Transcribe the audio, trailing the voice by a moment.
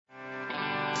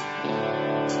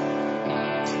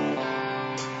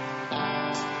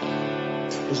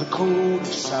There's a code of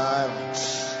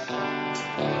silence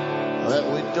that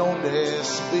we don't dare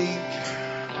speak.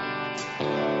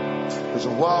 There's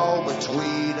a wall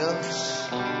between us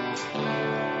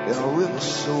and a river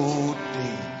so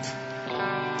deep.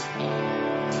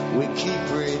 We keep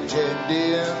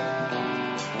pretending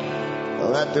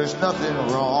that there's nothing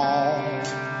wrong.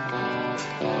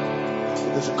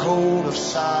 There's a code of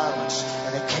silence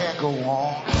and it can't go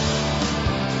on.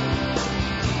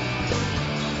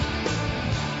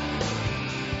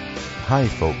 Hi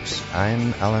folks,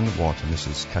 I'm Alan Watt and this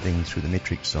is Cutting Through the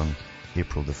Matrix on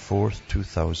April the 4th,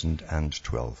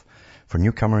 2012. For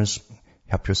newcomers,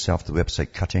 help yourself to the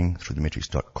website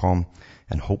cuttingthroughthematrix.com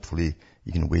and hopefully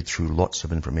you can wade through lots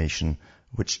of information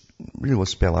which really will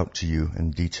spell out to you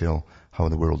in detail how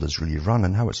the world is really run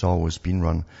and how it's always been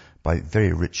run by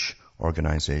very rich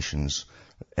organizations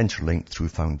interlinked through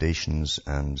foundations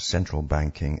and central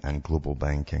banking and global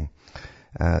banking.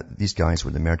 These guys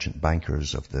were the merchant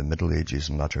bankers of the Middle Ages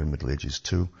and latter Middle Ages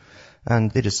too. And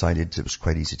they decided it was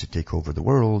quite easy to take over the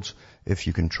world if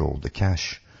you controlled the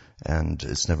cash. And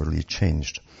it's never really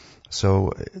changed.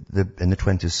 So in the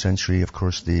 20th century, of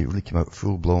course, they really came out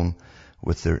full-blown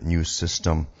with their new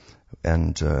system.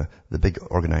 And the big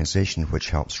organization which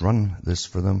helps run this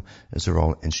for them is the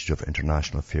Royal Institute of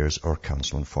International Affairs or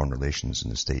Council on Foreign Relations in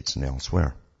the States and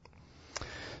elsewhere.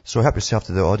 So help yourself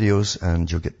to the audios and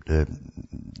you'll get the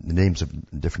names of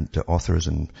different authors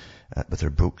and with their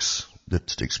books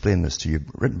that explain this to you,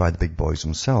 written by the big boys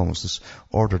themselves, this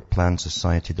ordered planned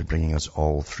society they're bringing us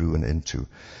all through and into.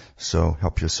 So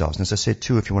help yourselves. And as I said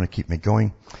too, if you want to keep me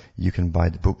going, you can buy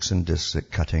the books and discs at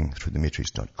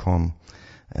cuttingthroughthematrix.com.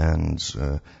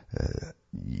 And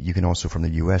you can also from the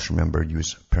US, remember,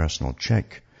 use personal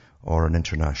check or an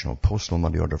international postal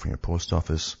money order from your post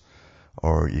office.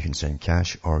 Or you can send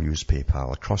cash or use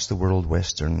PayPal. Across the world,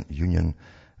 Western Union,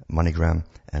 MoneyGram,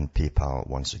 and PayPal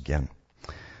once again.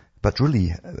 But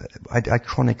really, I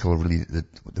chronicle really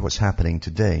what's happening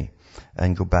today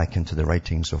and go back into the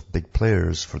writings of big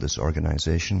players for this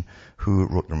organization who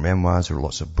wrote their memoirs or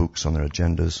lots of books on their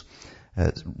agendas.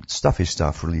 Stuffy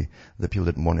stuff, really, that people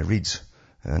didn't want to read.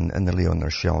 And they lay on their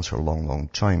shelves for a long, long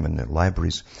time in their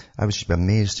libraries. I was just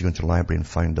amazed to go into the library and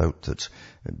find out that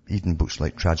even books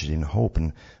like Tragedy and Hope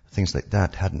and things like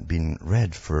that hadn't been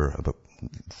read for about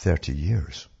 30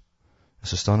 years.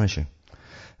 It's astonishing.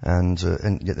 And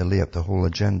yet they lay out the whole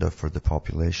agenda for the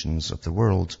populations of the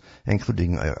world,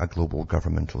 including a global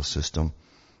governmental system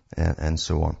and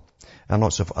so on. And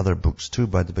lots of other books too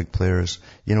by the big players.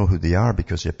 You know who they are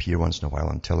because they appear once in a while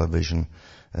on television.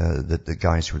 The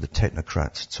guys who are the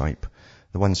technocrat type,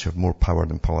 the ones who have more power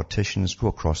than politicians, go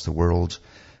across the world.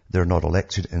 They're not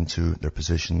elected into their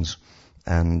positions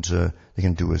and they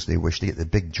can do as they wish. They get the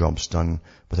big jobs done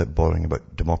without bothering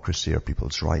about democracy or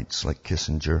people's rights, like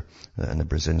Kissinger and the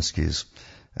Brzezinskis.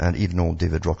 And even old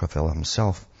David Rockefeller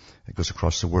himself goes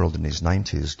across the world in his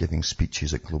 90s giving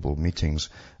speeches at global meetings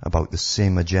about the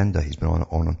same agenda he's been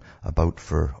on about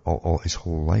for all his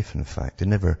whole life, in fact. They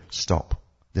never stop.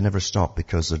 They never stop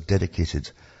because they're dedicated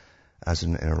as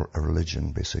a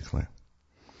religion, basically.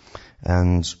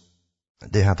 And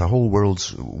they have the whole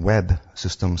world's web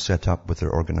system set up with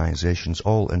their organizations,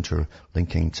 all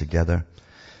interlinking together.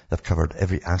 They've covered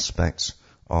every aspect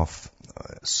of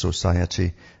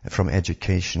society, from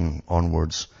education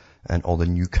onwards, and all the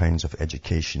new kinds of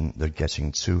education they're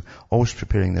getting to, always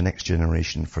preparing the next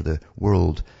generation for the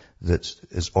world that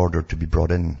is ordered to be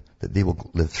brought in, that they will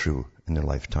live through in their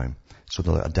lifetime. So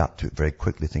they'll adapt to it very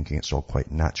quickly, thinking it's all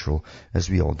quite natural, as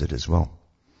we all did as well.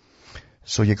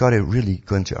 So you got to really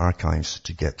go into archives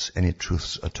to get any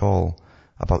truths at all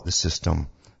about the system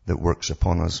that works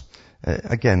upon us.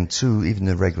 Again, too, even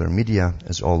the regular media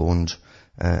is all owned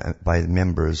by the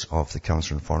members of the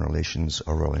Council on Foreign Relations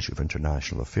or Royal Institute of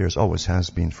International Affairs. Always has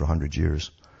been for 100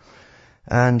 years.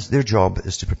 And their job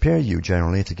is to prepare you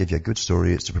generally, to give you a good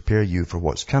story. It's to prepare you for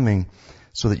what's coming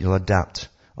so that you'll adapt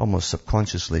almost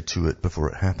subconsciously to it before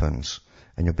it happens.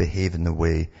 And you'll behave in the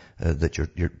way that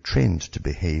you're trained to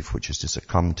behave, which is to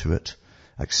succumb to it,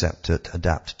 accept it,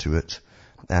 adapt to it,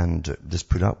 and just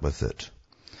put up with it.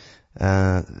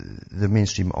 The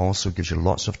mainstream also gives you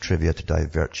lots of trivia to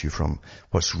divert you from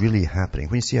what's really happening.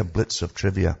 When you see a blitz of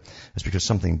trivia, it's because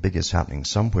something big is happening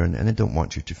somewhere and they don't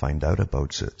want you to find out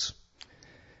about it.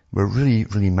 We're really,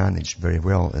 really managed very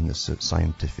well in this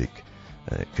scientific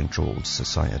controlled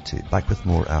society. Back with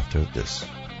more after this.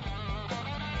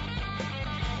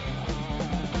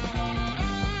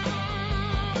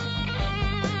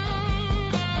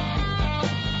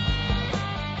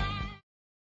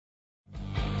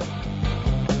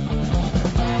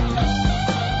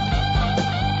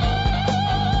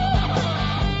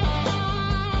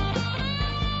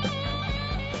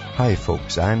 Hi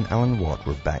folks, I'm Alan Watt.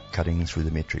 We're back cutting through the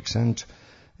matrix, and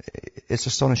it's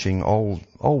astonishing,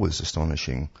 always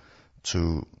astonishing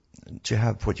to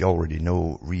have what you already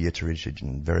know reiterated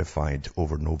and verified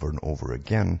over and over and over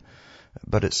again.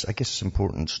 But I guess it's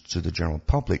important to the general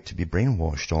public to be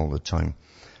brainwashed all the time.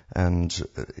 And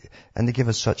they give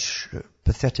us such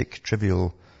pathetic,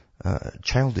 trivial,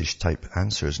 childish type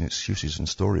answers and excuses and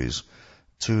stories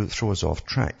to throw us off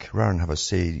track, rather than have us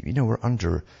say, we're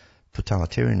under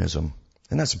totalitarianism.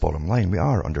 And that's the bottom line. We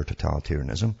are under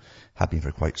totalitarianism, have been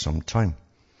for quite some time.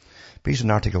 But here's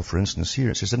an article, for instance,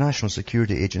 here. It says the National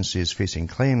Security Agency is facing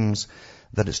claims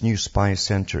that its new spy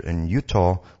center in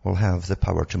Utah will have the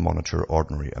power to monitor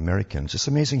ordinary Americans. It's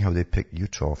amazing how they pick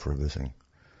Utah for everything.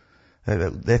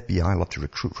 The FBI love to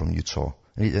recruit from Utah.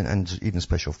 And even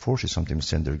special forces sometimes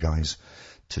send their guys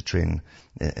to train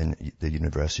in the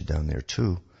university down there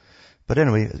too. But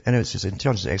anyway, it says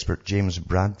intelligence expert James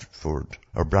Bradford,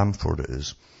 or Bramford it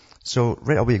is. So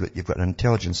right away you've got an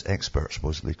intelligence expert,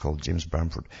 supposedly called James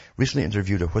Bramford, recently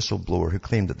interviewed a whistleblower who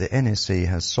claimed that the NSA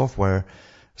has software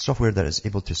that is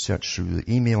able to search through the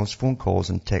emails, phone calls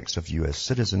and texts of US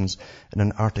citizens in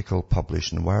an article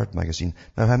published in Wired magazine.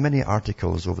 Now, how many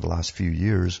articles over the last few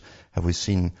years have we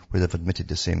seen where they've admitted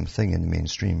the same thing in the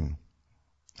mainstream?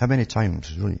 How many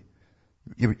times, really?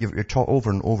 You're taught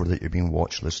over and over that you're being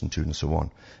watched, listened to and so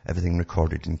on. Everything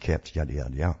recorded and kept, yada,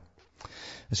 yada, yada.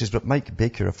 It says, but Mike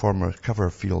Baker, a former cover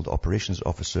field operations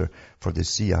officer for the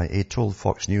CIA, told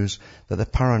Fox News that the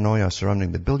paranoia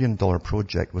surrounding the billion-dollar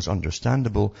project was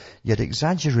understandable, yet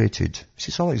exaggerated. See,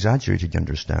 it's all exaggerated, you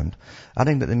understand.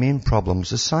 Adding that the main problem is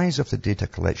the size of the data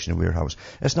collection warehouse.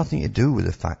 It's nothing to do with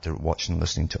the fact they're watching and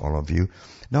listening to all of you.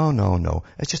 No.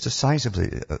 It's just the size of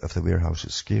the warehouse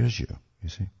that scares you, you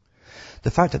see.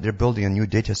 The fact that they're building a new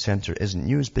data center isn't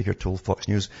news, Baker told Fox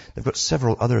News. They've got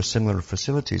several other similar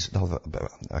facilities. They'll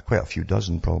have quite a few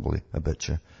dozen, probably, I bet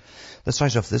you. The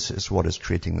size of this is what is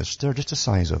creating the stir, just the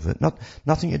size of it.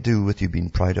 Nothing to do with you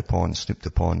being pried upon, snooped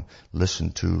upon,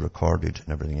 listened to, recorded, and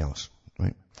everything else.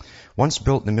 Right? Once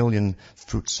built, the 1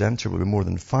 million-foot center will be more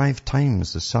than 5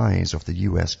 times the size of the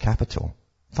U.S. Capitol.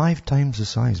 5 times the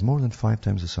size, more than 5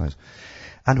 times the size.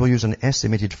 And will use an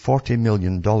estimated $40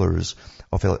 million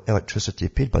of electricity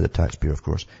paid by the taxpayer, of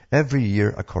course, every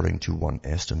year according to one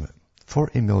estimate.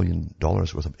 $40 million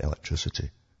worth of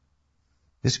electricity.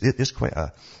 This is quite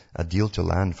a deal to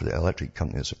land for the electric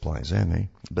company that supplies them, eh?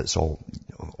 But it's all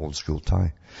old school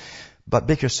tie. But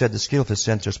Baker said the scale of the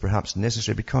center is perhaps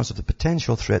necessary because of the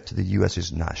potential threat to the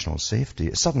U.S.'s national safety.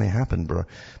 It suddenly happened, bro.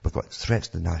 We've got threats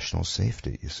to national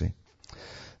safety, you see.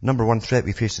 Number one threat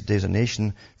we face today as a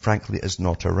nation, frankly, is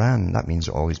not Iran. That means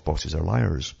all his bosses are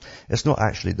liars. It's not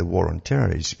actually the war on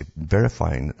terror. He's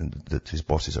verifying that his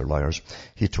bosses are liars.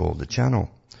 He told the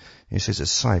channel. He says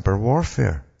it's cyber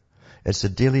warfare. It's the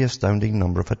daily astounding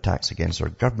number of attacks against our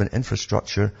government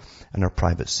infrastructure and our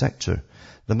private sector.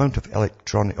 The amount of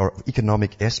electronic or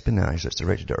economic espionage that's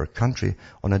directed at our country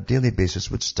on a daily basis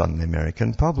would stun the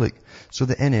American public. So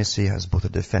the NSA has both a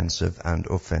defensive and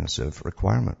offensive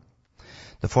requirement.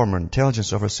 The former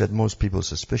intelligence officer said most people's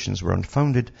suspicions were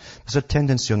unfounded. There's a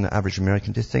tendency on the average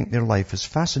American to think their life is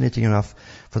fascinating enough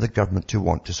for the government to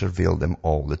want to surveil them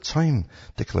all the time,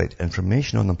 to collect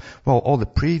information on them. Well, all the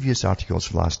previous articles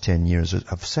for the last 10 years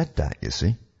have said that, you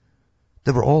see.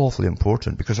 They were all awfully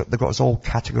important because they've got us all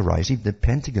categorized. Even the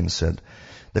Pentagon said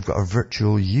they've got a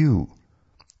virtual you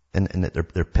in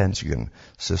their Pentagon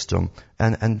system.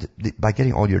 And by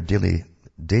getting all your daily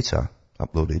data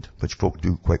uploaded, which folk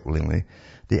do quite willingly,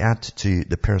 they add to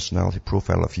the personality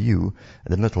profile of you,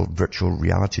 the little virtual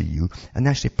reality you, and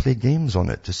actually play games on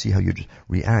it to see how you'd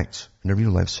react in a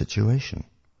real life situation.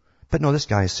 But no, this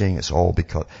guy is saying it's all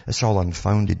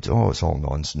unfounded. Oh, it's all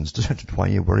nonsense. Why are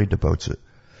you worried about it?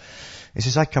 He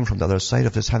says, I come from the other side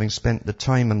of this, having spent the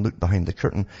time and looked behind the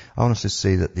curtain. I honestly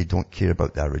say that they don't care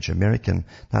about the average American.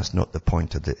 That's not the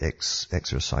point of the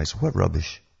exercise. What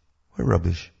rubbish. What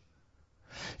rubbish.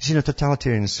 You see, in a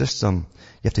totalitarian system,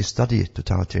 you have to study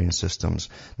totalitarian systems.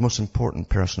 The most important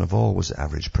person of all was the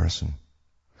average person.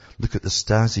 Look at the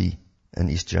Stasi in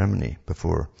East Germany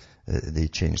before they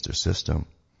changed their system.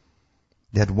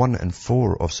 They had 1 in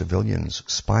 4 of civilians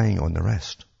spying on the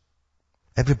rest.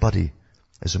 Everybody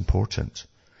is important.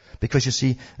 Because you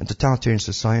see, in totalitarian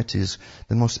societies,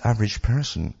 the most average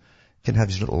person can have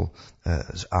his little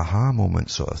aha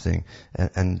moment sort of thing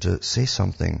and say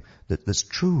something that's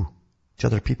true to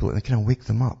other people, and it kind of wake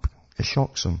them up. It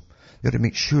shocks them. You have to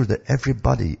make sure that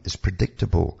everybody is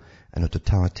predictable in a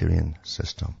totalitarian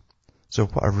system. So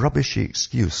what a rubbishy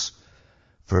excuse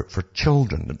for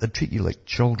children. They treat you like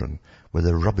children with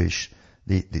the rubbish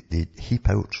they heap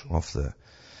out of the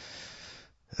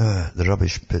the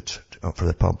rubbish pit for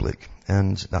the public.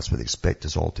 And that's what they expect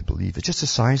us all to believe. It's just the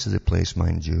size of the place,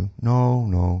 mind you.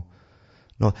 No.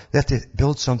 They have to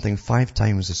build something 5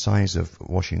 times the size of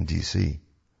Washington, D.C.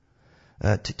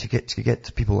 To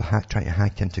get people trying to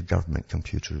hack into government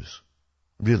computers.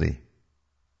 Really?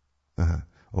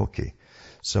 Okay.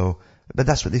 So, but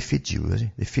that's what they feed you, is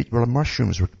it? They feed, well,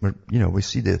 mushrooms, we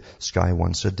see the sky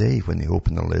once a day when they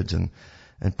open the lid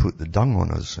and put the dung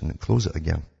on us and close it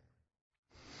again.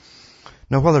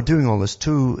 Now, while they're doing all this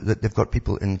too, that they've got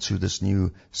people into this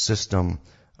new system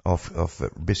of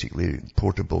basically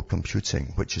portable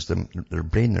computing, which is their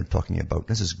brain they're talking about.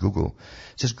 This is Google.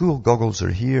 It says Google goggles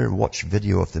are here. Watch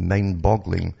video of the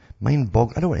mind-boggling. I don't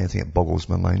want anything that boggles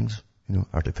my mind,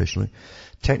 artificially.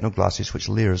 Techno glasses, which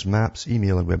layers maps,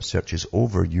 email and web searches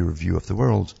over your view of the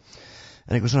world.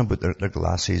 And it goes on about their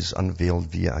glasses unveiled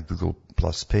via a Google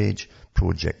Plus page.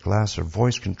 Project Glass are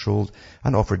voice controlled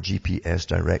and offer GPS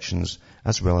directions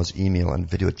as well as email and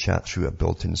video chat through a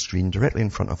built-in screen directly in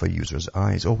front of a user's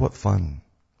eyes. Oh, what fun.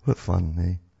 What fun,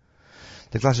 eh?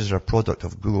 The glasses are a product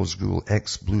of Google's Google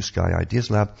X Blue Sky Ideas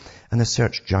Lab, and the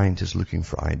search giant is looking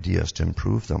for ideas to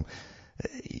improve them.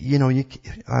 You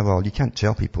can't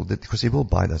tell people that because they will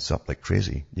buy this up like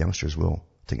crazy. Youngsters will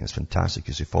think it's fantastic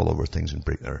as they fall over things and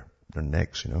break their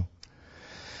necks,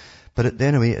 But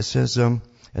anyway, it says,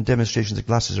 in demonstrations, the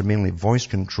glasses are mainly voice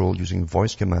controlled using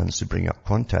voice commands to bring up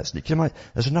contacts. You can imagine,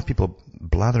 there's enough people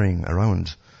blathering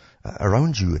around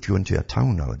you if you go into a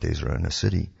town nowadays or in a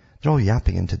city. They're all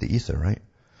yapping into the ether, right?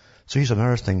 So here's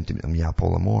another thing to make them yap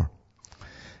all the more.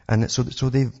 And so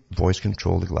they voice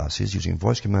control the glasses using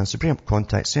voice commands to bring up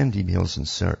contacts, send emails and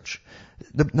search.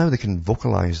 Now they can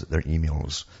vocalize their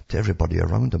emails to everybody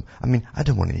around them. I mean, I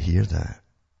don't want to hear that.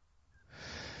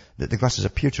 The glasses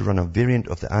appear to run a variant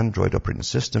of the Android operating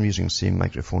system using the same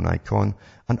microphone icon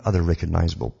and other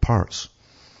recognizable parts.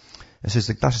 It says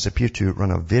the glasses appear to run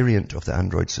a variant of the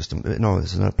Android system. No,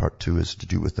 this is another part too, is to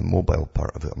do with the mobile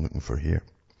part of it I'm looking for here.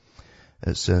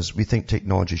 It says, we think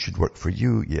technology should work for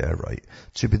you. Yeah, right.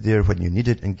 To be there when you need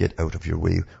it and get out of your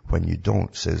way when you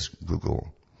don't, says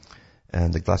Google.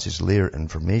 And the glasses layer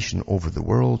information over the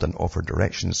world and offer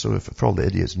directions, so for all the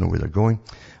idiots know where they're going,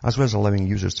 as well as allowing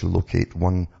users to locate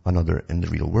one another in the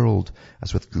real world,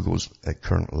 as with Google's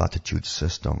current latitude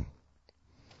system.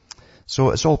 So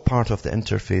it's all part of the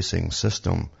interfacing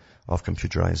system of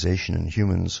computerization in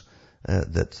humans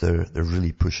that they're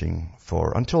really pushing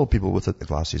for, until people without the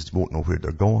glasses won't know where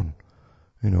they're going,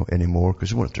 anymore,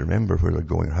 because they won't have to remember where they're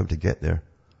going or how to get there.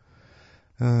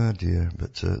 Oh dear,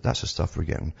 but that's the stuff we're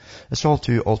getting. It's all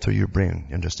to alter your brain,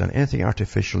 you understand? Anything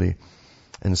artificially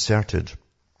inserted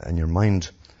in your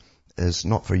mind is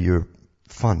not for your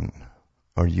fun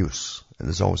or use.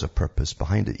 There's always a purpose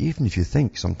behind it, even if you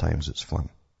think sometimes it's fun.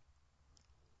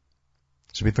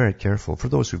 So be very careful. For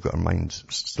those who've got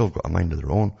still got a mind of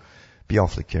their own, be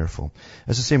awfully careful.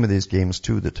 It's the same with these games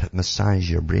too that massage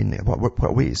your brain.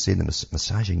 What way to say them is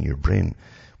massaging your brain.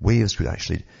 Waves could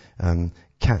actually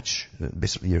catch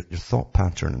basically your thought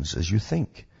patterns as you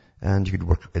think. And you could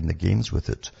work in the games with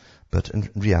it. But in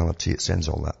reality, it sends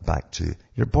all that back to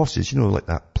your bosses. Like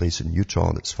that place in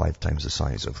Utah that's 5 times the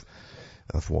size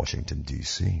of Washington,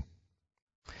 D.C.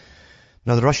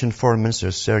 Now, the Russian Foreign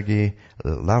Minister Sergei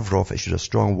Lavrov issued a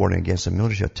strong warning against a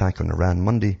military attack on Iran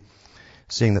Monday,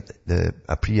 saying that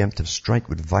a preemptive strike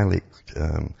would violate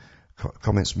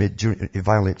comments made during, it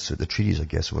violates the treaties, I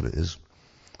guess what it is,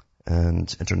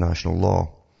 and international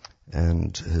law.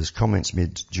 And his comments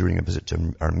made during a visit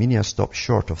to Armenia stopped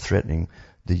short of threatening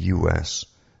the U.S.,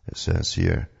 it says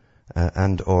here,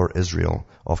 and or Israel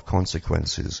of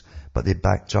consequences. But they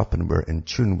backed up and were in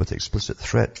tune with the explicit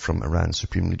threat from Iran's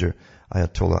Supreme Leader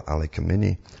Ayatollah Ali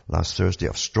Khamenei last Thursday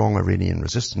of strong Iranian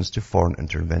resistance to foreign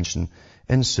intervention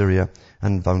in Syria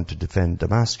and vowed to defend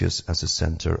Damascus as a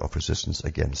center of resistance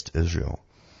against Israel.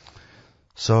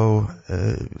 So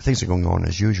things are going on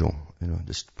as usual,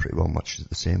 just pretty well much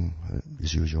the same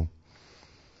as usual.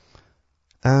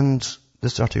 And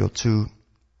this article too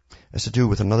is to do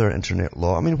with another internet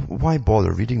law. I mean, why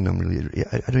bother reading them really?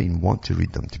 I don't even want to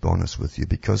read them, to be honest with you,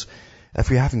 because if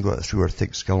we haven't got through our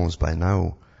thick skulls by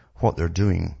now what they're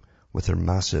doing with their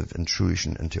massive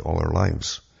intrusion into all our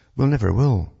lives, we'll never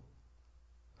will.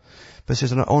 But it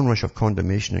says an onrush of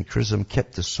condemnation and criticism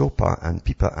kept the SOPA and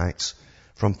PIPA Acts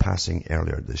from passing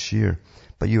earlier this year.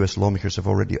 But US lawmakers have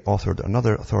already authored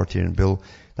another authoritarian bill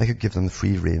that could give them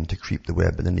free rein to creep the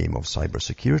web in the name of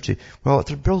cybersecurity. Well, if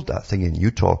they build that thing in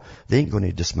Utah, they ain't going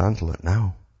to dismantle it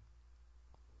now.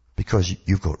 Because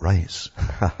you've got rights.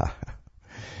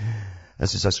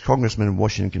 As Congressmen in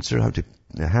Washington consider how to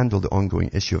handle the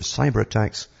ongoing issue of cyber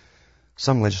attacks,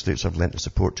 Some legislators have lent their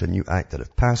support to a new act that,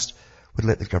 if passed, would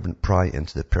let the government pry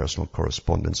into the personal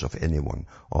correspondence of anyone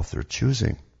of their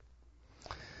choosing.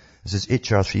 This is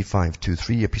H.R.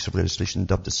 3523, a piece of legislation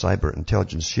dubbed the Cyber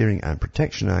Intelligence Sharing and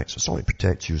Protection Act. So it's only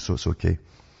protects you, so it's okay.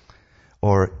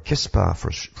 Or CISPA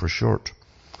for short,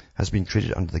 has been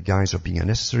created under the guise of being a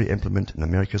necessary implement in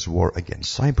America's war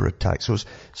against cyber attacks. So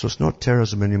it's not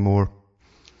terrorism anymore,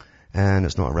 and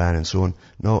it's not Iran and so on.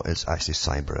 No, it's actually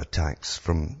cyber attacks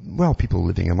from, well, people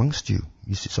living amongst you.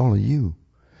 It's all of you.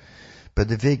 But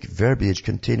the vague verbiage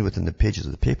contained within the pages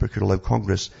of the paper could allow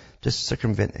Congress to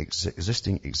circumvent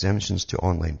existing exemptions to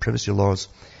online privacy laws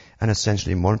and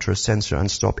essentially monitor, censor,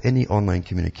 and stop any online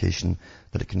communication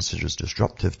that it considers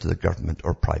disruptive to the government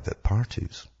or private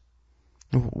parties.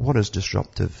 Now, what is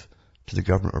disruptive to the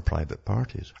government or private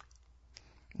parties?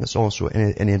 That's also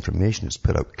any information that's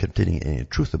put out containing any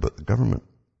truth about the government.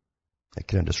 It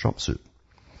kind of disrupts it.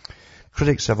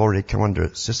 Critics have already come under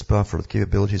CISPA for the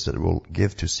capabilities that it will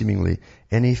give to seemingly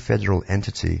any federal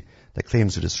entity that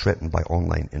claims it is threatened by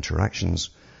online interactions.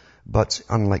 But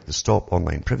unlike the Stop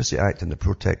Online Privacy Act and the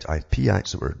Protect IP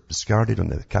Acts that were discarded on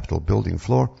the Capitol building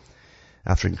floor,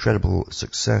 after incredible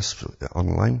success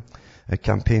online,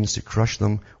 campaigns to crush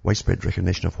them, widespread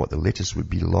recognition of what the latest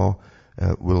would-be law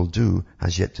will do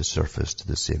has yet to surface to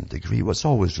the same degree. Well, it's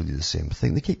always really the same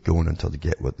thing. They keep going until they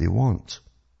get what they want.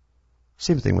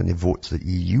 Same thing when they vote to the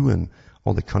EU and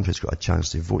all the countries got a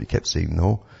chance to vote. You kept saying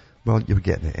no. Well, you're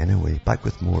getting it anyway. Back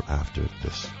with more after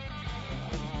this.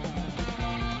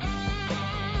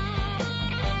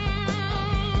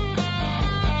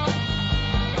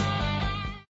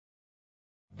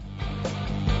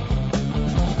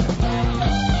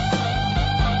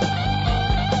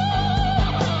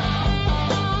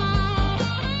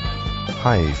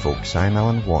 Hi folks, I'm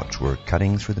Alan Watt. We're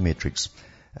cutting through the matrix.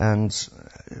 And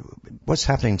what's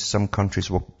happening to some countries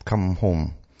will come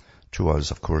home to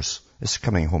us, of course. It's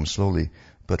coming home slowly,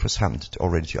 but what's happened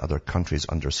already to other countries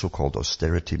under so-called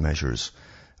austerity measures,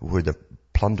 where they've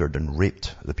plundered and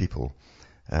raped the people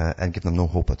and given them no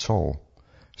hope at all,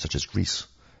 such as Greece.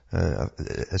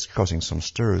 It's causing some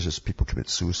stirs as people commit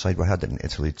suicide. We had that in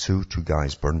Italy too. 2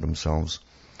 guys burned themselves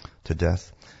to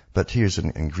death. But here's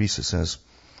in Greece it says,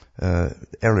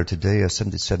 earlier today, a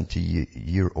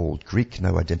 70-year-old Greek,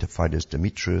 now identified as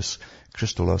Demetrios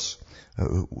Christoulos,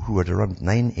 who at around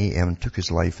 9 a.m. took his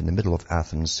life in the middle of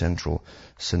Athens' central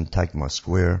Syntagma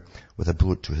Square with a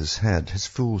bullet to his head. His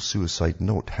full suicide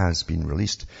note has been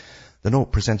released. The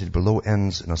note presented below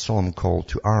ends in a solemn call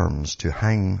to arms to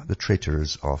hang the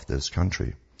traitors of this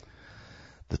country.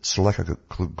 The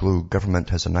Tsolakoglu government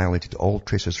has annihilated all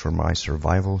traces for my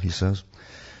survival, he says,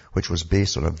 which was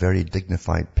based on a very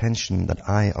dignified pension that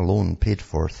I alone paid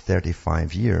for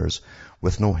 35 years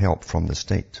with no help from the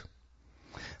state.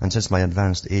 And since my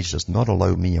advanced age does not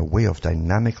allow me a way of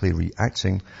dynamically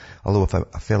reacting, although if a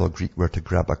fellow Greek were to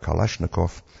grab a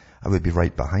Kalashnikov, I would be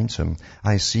right behind him,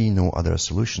 I see no other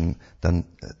solution than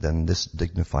this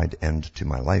dignified end to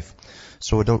my life.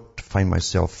 So I don't find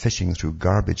myself fishing through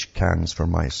garbage cans for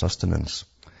my sustenance.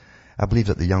 I believe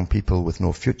that the young people with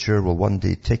no future will one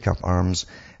day take up arms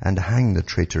and hang the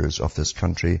traitors of this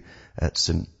country at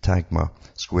Syntagma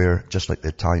Square, just like the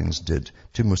Italians did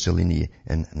to Mussolini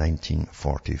in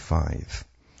 1945.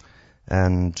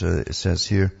 And it says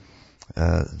here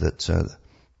that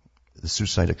the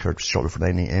suicide occurred shortly before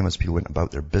 9 a.m. as people went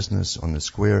about their business on the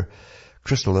square.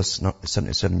 Christoulos,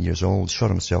 77 years old, shot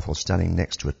himself while standing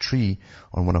next to a tree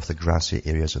on one of the grassy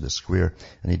areas of the square,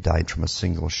 and he died from a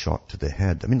single shot to the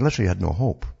head. I mean, literally had no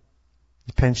hope.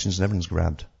 The pensions and everything's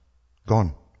grabbed.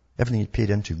 Gone. Everything he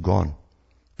paid into, gone.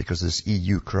 Because of this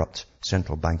EU corrupt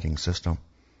central banking system.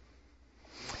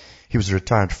 He was a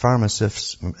retired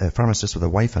pharmacist with a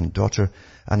wife and daughter,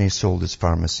 and he sold his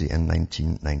pharmacy in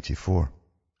 1994.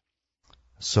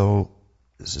 So,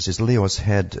 this is Leo's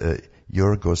head,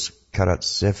 Yorgos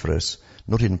Karatsefris,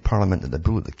 noted in Parliament that the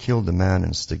bullet that killed the man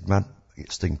in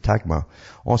Syntagma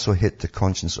also hit the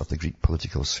conscience of the Greek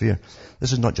political sphere.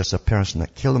 This is not just a person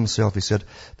that killed himself, he said.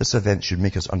 This event should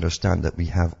make us understand that we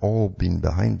have all been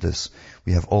behind this.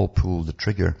 We have all pulled the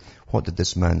trigger. What did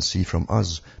this man see from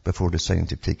us before deciding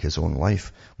to take his own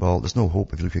life? Well, there's no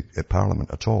hope if you look at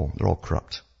Parliament at all. They're all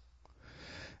corrupt.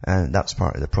 And that's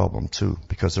part of the problem too,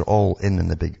 because they're all in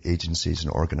the big agencies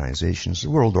and organizations,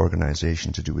 the World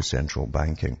Organization to do with central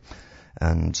banking.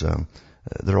 And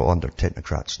they're all under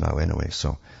technocrats now anyway.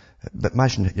 So, but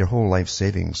imagine your whole life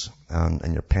savings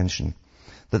and your pension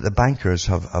that the bankers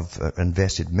have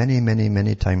invested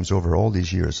many times over all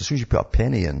these years. As soon as you put a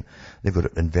penny in, they've got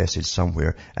it invested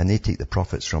somewhere, and they take the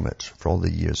profits from it for all the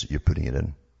years that you're putting it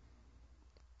in.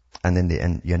 And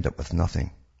then you end up with nothing.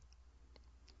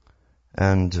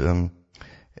 And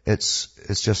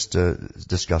it's just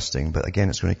disgusting. But again,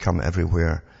 it's going to come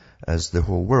everywhere as the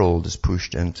whole world is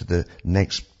pushed into the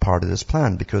next part of this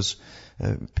plan, because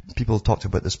people talked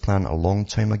about this plan a long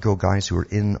time ago, guys who were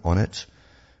in on it.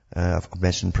 I've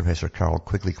mentioned Professor Carroll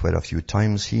Quigley quite a few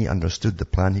times. He understood the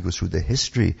plan. He goes through the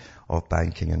history of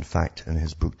banking, in fact, in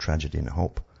his book Tragedy and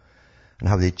Hope, and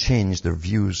how they changed their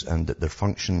views and their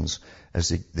functions as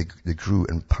they grew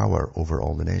in power over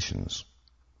all the nations.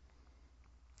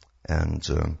 And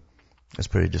it's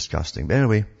pretty disgusting. But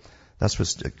anyway, that's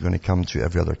what's going to come to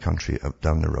every other country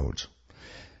down the road.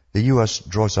 The U.S.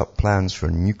 draws up plans for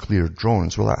nuclear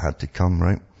drones. Well, that had to come,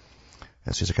 right?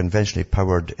 This is a conventionally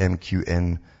powered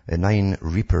MQN-9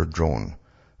 Reaper drone.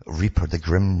 Reaper, the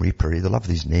Grim Reaper. They love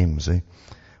these names,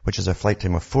 which has a flight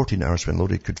time of 14 hours when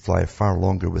loaded, could fly far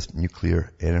longer with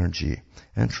nuclear energy.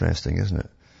 Interesting, isn't it?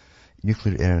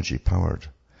 Nuclear energy powered.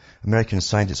 American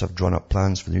scientists have drawn up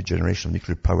plans for the new generation of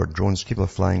nuclear-powered drones capable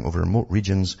of flying over remote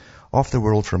regions of the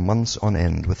world for months on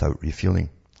end without refueling.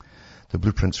 The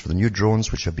blueprints for the new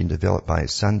drones, which have been developed by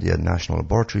Sandia National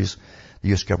Laboratories, the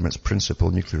U.S. government's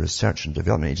principal nuclear research and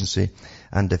development agency,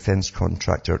 and defense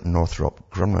contractor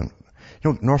Northrop Grumman.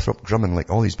 You know, Northrop Grumman,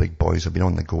 like all these big boys, have been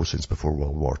on the go since before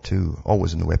World War II,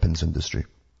 always in the weapons industry.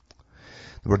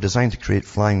 They were designed to create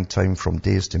flying time from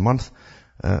days to months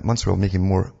while making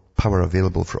more power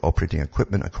available for operating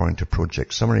equipment, according to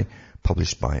Project Summary,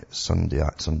 published by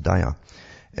Sandia.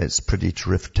 It's pretty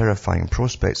terrifying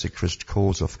prospects, said Chris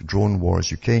Coles of Drone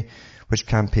Wars UK, which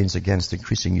campaigns against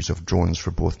increasing use of drones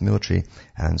for both military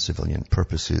and civilian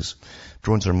purposes.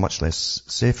 Drones are much less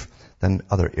safe than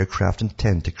other aircraft and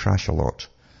tend to crash a lot.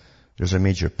 There's a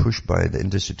major push by the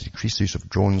industry to decrease the use of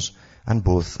drones, and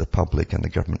both the public and the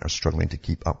government are struggling to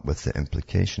keep up with the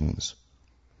implications.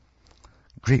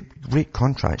 Great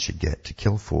contracts you get to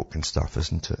kill folk and stuff,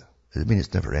 isn't it? I mean,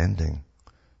 it's never ending.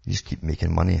 You just keep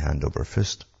making money hand over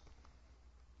fist.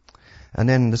 And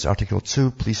then this article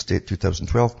 2, Police State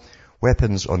 2012,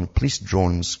 weapons on police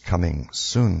drones coming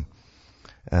soon.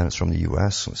 And it's from the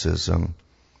US. It says,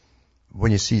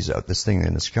 when you see this thing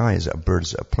in the sky, is it a bird,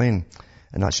 is it a plane?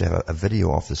 And actually have a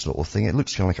video of this little thing. It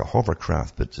looks kind of like a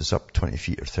hovercraft, but it's up 20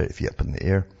 feet or 30 feet up in the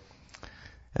air.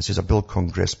 It says a bill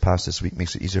Congress passed this week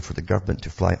makes it easier for the government to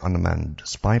fly unmanned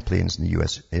spy planes in the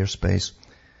US airspace.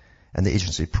 And the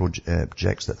agency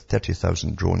projects that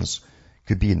 30,000 drones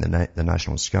could be in the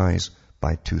national skies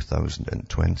by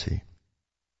 2020.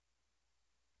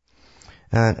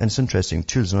 And it's interesting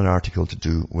too, there's another article to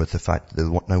do with the fact that they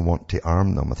now want to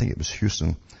arm them. I think it was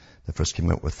Houston that first came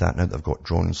out with that. Now they've got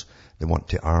drones, they want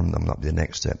to arm them. That'll be the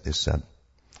next step, they said.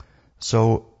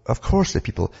 So, of course the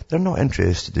people, they're not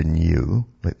interested in you,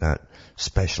 like that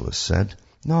specialist said.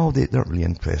 No, they're not really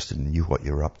interested in you, what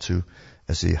you're up to,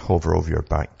 as they hover over your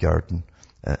back garden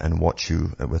and watch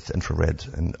you with infrared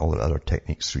and all the other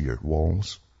techniques through your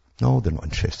walls. No, they're not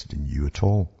interested in you at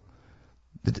all.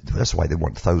 That's why they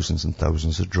want thousands and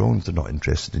thousands of drones. They're not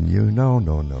interested in you.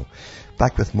 No.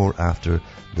 Back with more after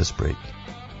this break.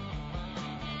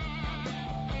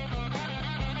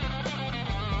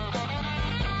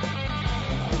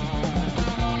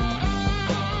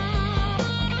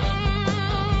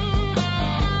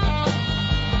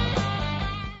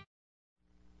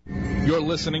 You're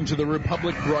listening to the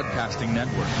Republic Broadcasting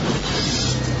Network,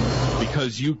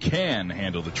 because you can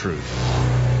handle the truth.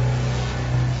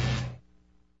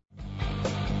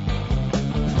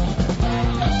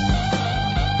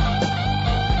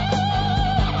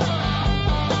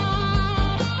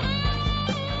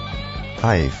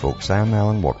 Hi folks, I'm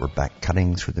Alan Watt. We're back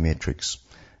cutting through the matrix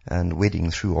and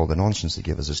wading through all the nonsense they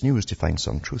give us as news to find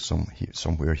some truth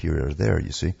somewhere here or there,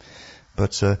 you see.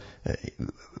 But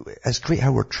it's great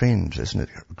how we're trained, isn't it?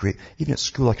 Great. Even at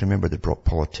school, I can remember they brought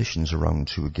politicians around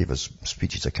who gave us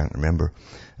speeches I can't remember.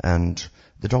 And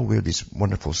they'd all wear these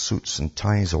wonderful suits and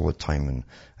ties all the time.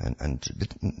 And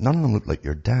none of them looked like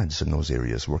your dads in those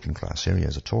areas, working class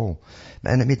areas at all.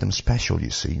 And it made them special,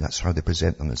 you see. That's how they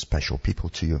present them as special people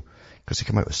to you. Because they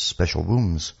come out with special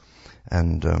wombs.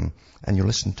 And you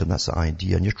listen to them, that's the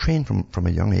idea. And you're trained from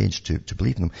a young age to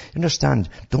believe in them. You understand,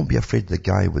 don't be afraid of the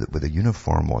guy with a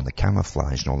uniform on, the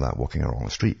camouflage and all that walking around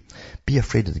the street. Be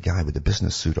afraid of the guy with the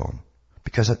business suit on.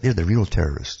 Because they're the real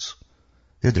terrorists.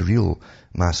 They're the real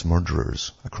mass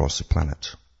murderers across the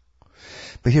planet.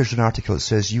 But here's an article that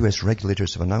says U.S.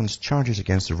 regulators have announced charges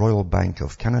against the Royal Bank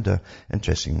of Canada.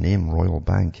 Interesting name, Royal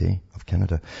Bank, of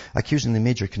Canada. Accusing the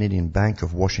major Canadian bank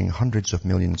of washing hundreds of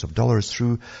millions of dollars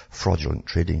through fraudulent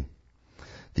trading.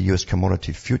 The U.S.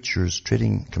 Commodity Futures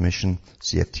Trading Commission,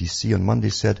 CFTC, on Monday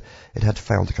said it had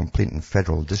filed a complaint in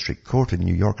federal district court in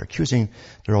New York accusing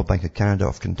the Royal Bank of Canada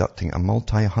of conducting a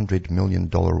multi-$100 million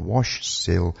wash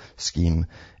sale scheme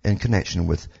in connection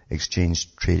with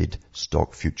exchange-traded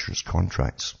stock futures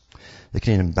contracts. The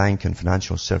Canadian Bank and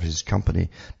Financial Services Company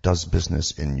does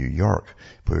business in New York,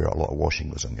 where a lot of washing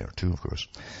goes on there too, of course.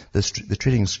 The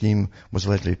trading scheme was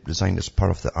allegedly designed as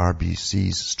part of the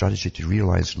RBC's strategy to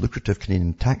realize lucrative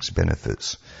Canadian tax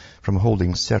benefits from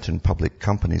holding certain public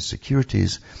companies'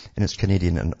 securities in its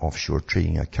Canadian and offshore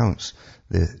trading accounts,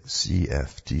 the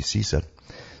CFTC said.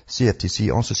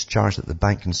 CFTC also charged that the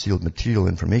bank concealed material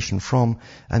information from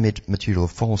and made material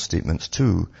false statements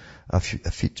to a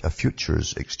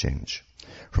futures exchange.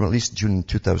 From at least June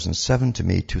 2007 to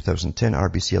May 2010,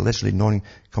 RBC allegedly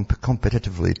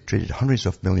non-competitively traded hundreds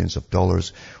of millions of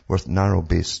dollars worth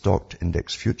narrow-based stock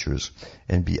index futures,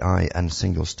 NBI, and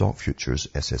single stock futures,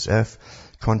 SSF,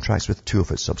 contracts with two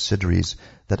of its subsidiaries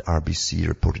that RBC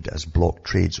reported as block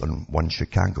trades on One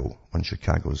Chicago. One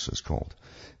Chicago's is called.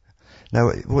 Now,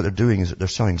 what they're doing is that they're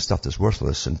selling stuff that's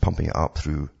worthless and pumping it up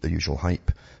through the usual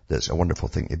hype. That's a wonderful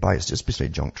thing to buy. It's just basically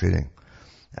junk trading.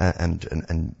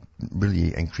 And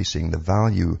really increasing the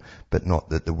value, but not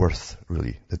the worth,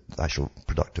 really, the actual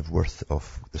productive worth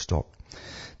of the stock.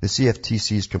 The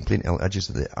CFTC's complaint alleges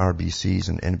that the RBC's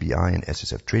and NBI and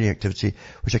SSF trading activity,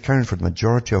 which accounted for the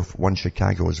majority of One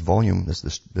Chicago's volume,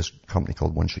 this company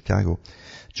called One Chicago,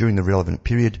 during the relevant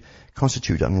period,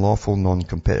 constitute unlawful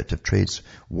non-competitive trades,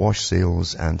 wash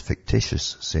sales, and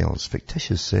fictitious sales.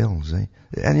 Fictitious sales, eh?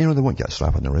 And they won't get a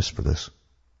slap on the wrist for this.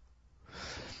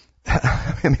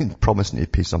 I mean, promising to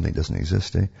pay something that doesn't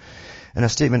exist, eh? In a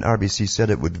statement, RBC said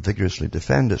it would vigorously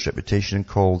defend its reputation and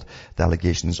called the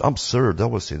allegations absurd, I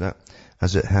always say that,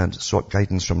 as it had sought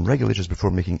guidance from regulators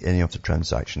before making any of the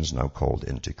transactions now called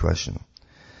into question.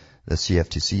 The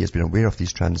CFTC has been aware of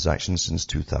these transactions since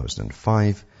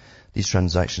 2005. These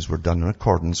transactions were done in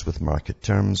accordance with market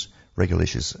terms,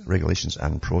 regulations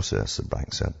and process, the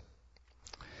bank said.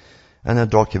 And are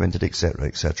documented, etc.,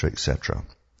 etc., etc.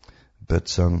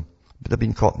 But they've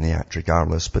been caught in the act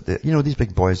regardless. But these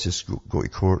big boys just go to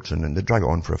court and they drag it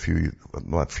on for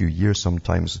a few years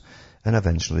sometimes, and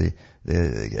eventually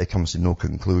it comes to no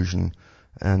conclusion,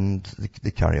 and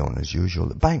they carry on as usual.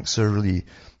 The banks are really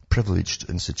privileged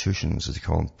institutions, as they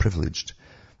call them, privileged.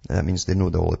 That means they know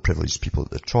that all the privileged people at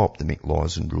the top, they make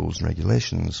laws and rules and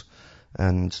regulations,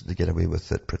 and they get away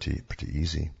with it pretty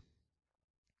easy.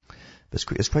 But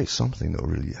it's quite something though,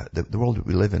 really. The world that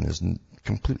we live in is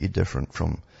completely different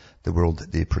from the world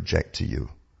that they project to you.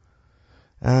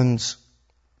 And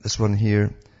this one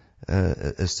here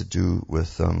is to do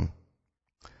with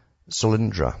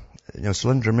Solyndra.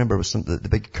 Solyndra, remember, was the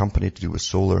big company to do with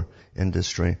solar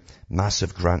industry,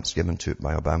 massive grants given to it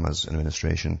by Obama's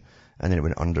administration, and then it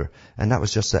went under. And that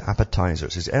was just the appetizer.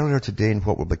 It says, earlier today, in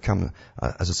what will become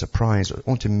as a surprise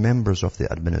only to members of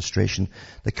the administration,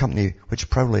 the company which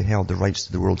proudly held the rights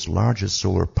to the world's largest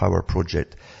solar power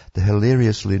project, the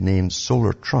hilariously named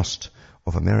Solar Trust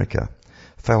of America,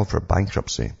 filed for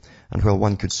bankruptcy. And while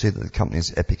one could say that the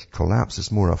company's epic collapse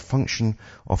is more a function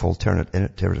of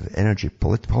alternative energy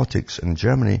politics in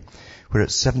Germany, where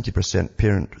its 70%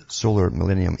 parent Solar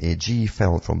Millennium AG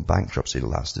fell from bankruptcy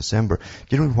last December.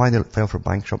 Do you know why they fell for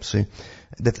bankruptcy?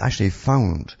 They've actually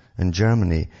found in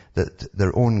Germany that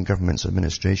their own government's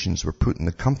administrations were putting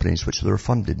the companies which they were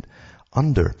funded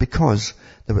under because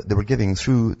they were giving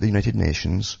through the United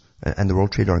Nations and the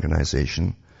World Trade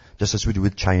Organization, just as we do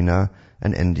with China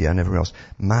and India and everywhere else,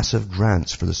 massive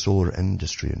grants for the solar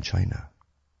industry in China.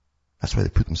 That's why they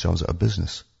put themselves out of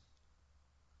business.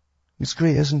 It's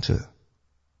great, isn't it?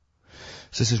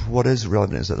 So this is what is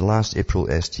relevant is that the last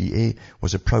April STA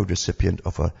was a proud recipient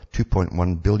of a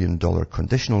 $2.1 billion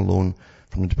conditional loan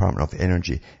from the Department of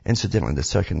Energy, incidentally the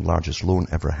second largest loan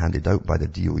ever handed out by the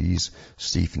DOE's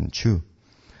Stephen Chu.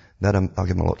 I'll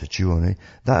give him a lot to chew on, eh?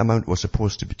 That amount was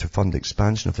supposed to be to fund the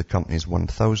expansion of the company's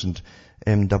 1,000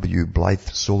 MW Blythe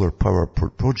solar power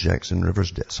projects in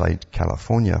Riverside,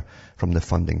 California, from the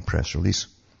funding press release.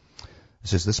 It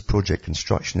says this project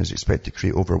construction is expected to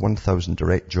create over 1,000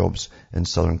 direct jobs in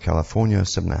Southern California,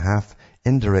 7.5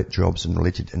 indirect jobs in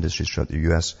related industries throughout the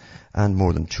U.S., and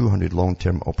more than 200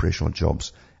 long-term operational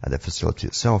jobs at the facility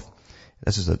itself.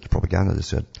 This is the propaganda, they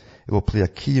said. It will play a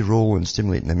key role in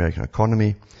stimulating the American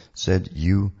economy, said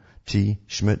U.T.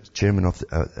 Schmidt, chairman of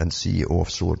and CEO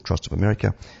of Solar Trust of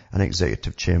America and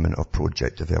executive chairman of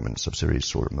project development subsidiary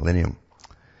Solar Millennium.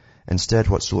 Instead,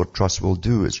 what Solar Trust will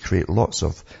do is create lots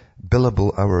of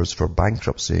billable hours for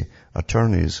bankruptcy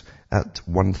attorneys at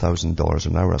 $1,000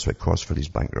 an hour. That's what it costs for these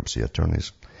bankruptcy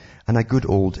attorneys. and a good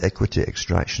old equity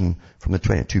extraction from the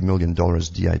 $22 million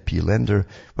DIP lender,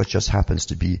 which just happens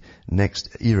to be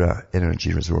Next Era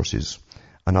Energy Resources,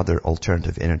 another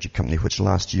alternative energy company which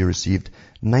last year received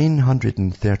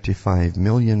 $935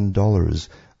 million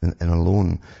in a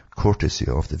loan courtesy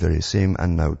of the very same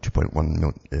and now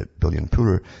 $2.1 billion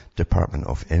poorer Department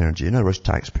of Energy. In other words,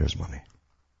 taxpayers' money.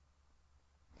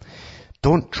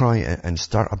 Don't try and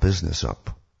start a business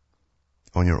up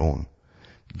on your own.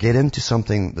 Get into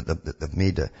something that they've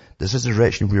made. This is the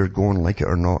direction we're going, like it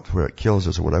or not, where it kills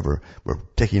us or whatever. We're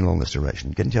taking along this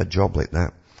direction. Get into a job like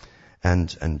that and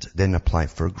then apply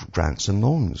for grants and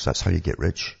loans. That's how you get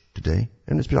rich today.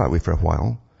 And it's been that way for a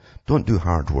while. Don't do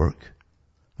hard work.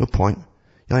 No point.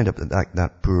 You'll end up like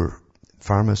that poor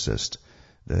pharmacist,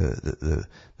 the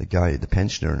guy, the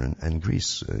pensioner in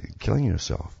Greece, killing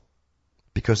yourself.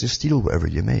 Because they steal whatever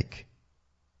you make.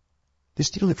 They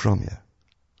steal it from you.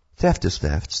 Theft is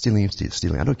theft. Stealing is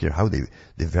stealing. I don't care how they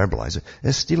verbalize it.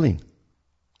 It's stealing.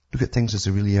 Look at things as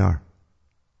they really are.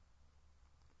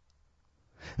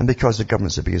 And because the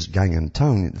government's the biggest gang in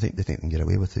town, they think they can get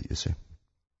away with it, you see.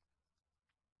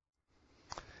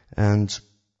 And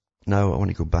now I want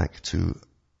to go back to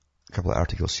a couple of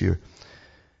articles here.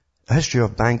 A History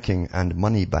of Banking and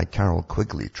Money by Carroll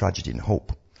Quigley, Tragedy and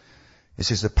Hope. It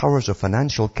says the powers of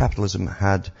financial capitalism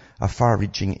had a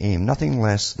far-reaching aim, nothing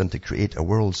less than to create a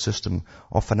world system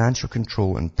of financial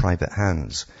control in private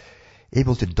hands,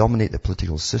 able to dominate the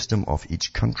political system of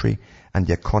each country and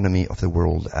the economy of the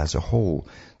world as a whole.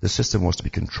 The system was to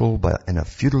be controlled in a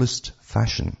feudalist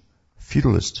fashion,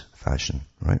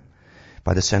 right?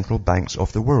 By the central banks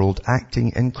of the world,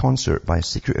 acting in concert by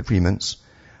secret agreements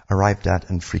arrived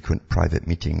at in frequent private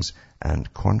meetings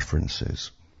and conferences.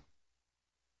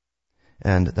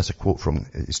 And that's a quote from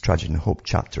his Tragedy and Hope,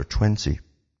 chapter 20.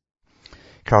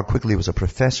 Carroll Quigley was a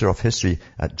professor of history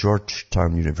at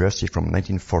Georgetown University from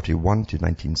 1941 to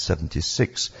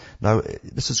 1976. Now,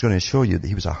 this is going to show you that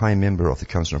he was a high member of the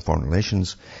Council on Foreign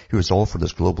Relations. He was all for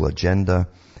this global agenda.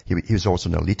 He was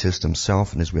also an elitist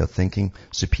himself in his way of thinking,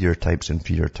 superior types,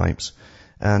 inferior types.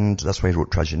 And that's why he wrote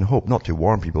Tragedy and Hope, not to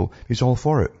warn people. He was all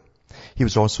for it. He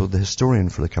was also the historian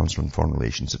for the Council on Foreign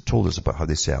Relations. It told us about how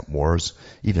they set up wars,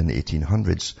 even in the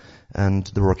 1800s. And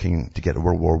they were working to get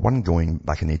World War I going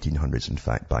back in the 1800s, in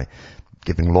fact, by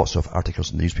giving lots of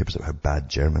articles in the newspapers about how bad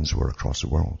Germans were across the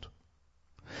world.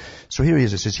 So here he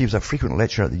is. It says he was a frequent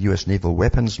lecturer at the U.S. Naval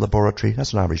Weapons Laboratory.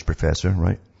 That's an average professor,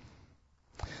 right?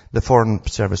 The Foreign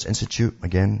Service Institute,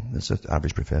 again, that's an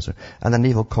average professor, and the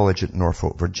Naval College at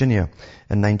Norfolk, Virginia.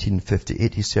 In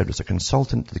 1958, he served as a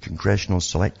consultant to the Congressional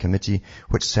Select Committee,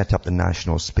 which set up the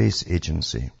National Space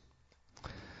Agency,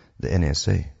 the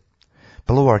NSA.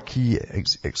 Below are key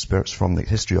experts from the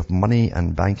history of money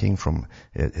and banking from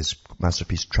his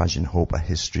masterpiece, Tragedy and Hope, A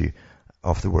History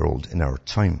of the World in Our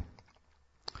Time.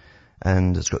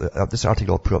 And it's got, this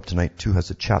article I'll put up tonight too has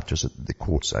the chapters that the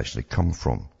quotes actually come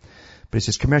from. But it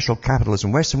says, commercial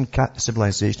capitalism, Western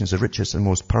civilization is the richest and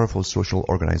most powerful social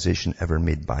organization ever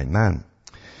made by man.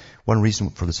 One reason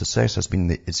for the success has been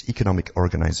its economic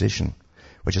organization,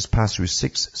 which has passed through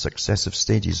 6 successive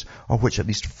stages, of which at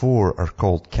least 4 are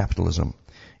called capitalism.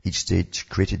 Each stage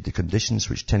created the conditions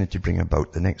which tended to bring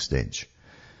about the next stage.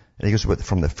 And he goes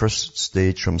from the first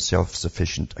stage from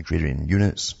self-sufficient agrarian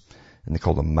units, and they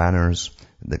call them manors.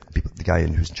 The guy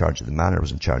who's in charge of the manor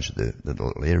was in charge of the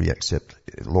little area, except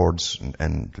lords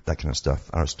and that kind of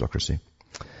stuff, aristocracy.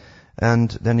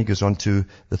 And then he goes on to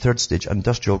the third stage,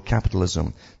 industrial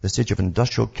capitalism. The stage of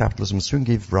industrial capitalism soon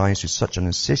gave rise to such an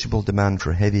insatiable demand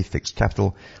for heavy fixed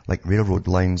capital, like railroad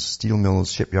lines, steel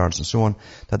mills, shipyards, and so on,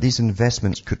 that these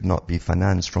investments could not be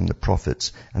financed from the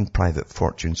profits and private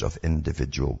fortunes of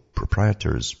individual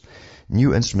proprietors.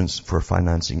 New instruments for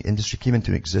financing industry came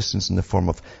into existence in the form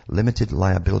of limited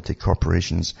liability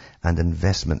corporations and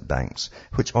investment banks,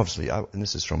 which obviously, and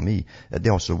this is from me, they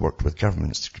also worked with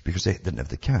governments because they didn't have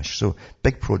the cash. So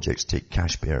big projects take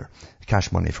cash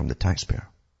money from the taxpayer.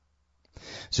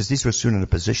 Since these were soon in a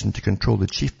position to control the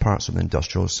chief parts of the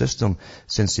industrial system,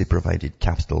 since they provided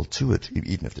capital to it,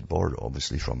 even if they borrowed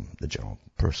obviously from the general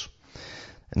purse.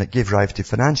 And it gave rise to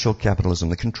financial capitalism.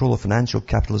 The control of financial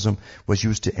capitalism was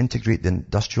used to integrate the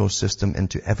industrial system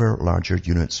into ever larger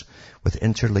units with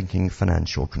interlinking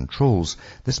financial controls.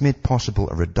 This made possible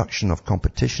a reduction of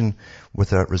competition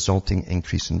with a resulting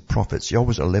increase in profits. You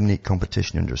always eliminate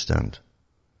competition, you understand.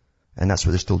 And that's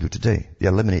what they still do today. They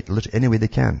eliminate any way they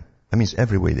can. That means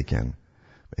every way they can.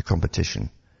 Competition.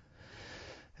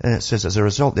 And it says, as a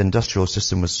result, the industrial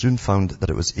system was soon found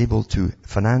that it was able to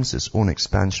finance its own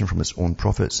expansion from its own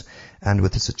profits, and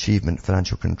with this achievement,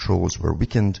 financial controls were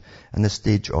weakened, and the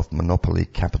stage of monopoly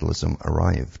capitalism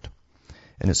arrived.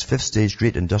 In its fifth stage,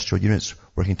 great industrial units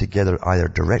working together either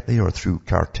directly or through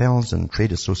cartels and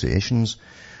trade associations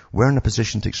were in a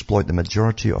position to exploit the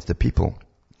majority of the people.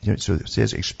 So it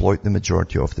says exploit the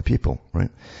majority of the people,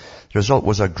 right? The result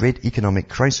was a great economic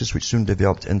crisis which soon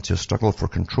developed into a struggle for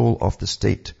control of the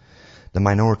state. The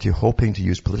minority hoping to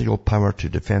use political power to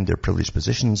defend their privileged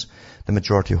positions, the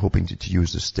majority hoping to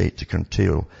use the state to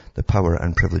curtail the power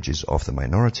and privileges of the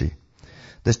minority.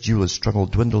 This dualist struggle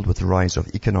dwindled with the rise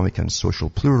of economic and social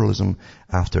pluralism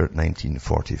after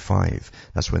 1945.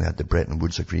 That's when they had the Bretton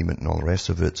Woods Agreement and all the rest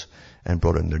of it, and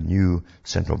brought in their new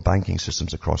central banking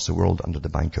systems across the world under the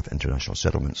Bank of International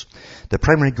Settlements. The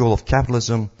primary goal of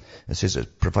capitalism, it says,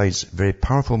 it provides very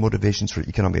powerful motivations for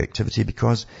economic activity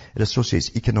because it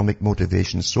associates economic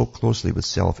motivation so closely with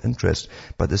self-interest.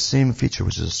 But the same feature,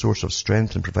 which is a source of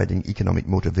strength in providing economic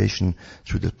motivation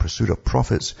through the pursuit of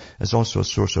profits, is also a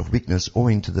source of weakness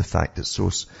owing to the fact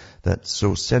that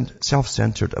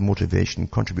self-centered a motivation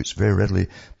contributes very readily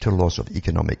to a loss of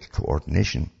economic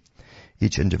coordination.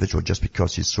 Each individual, just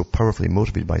because he is so powerfully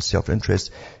motivated by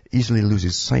self-interest, easily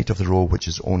loses sight of the role which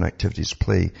his own activities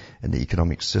play in the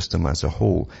economic system as a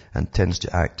whole and tends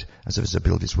to act as if his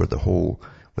abilities were the whole,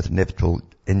 with inevitable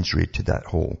injury to that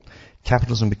whole.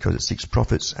 Capitalism, because it seeks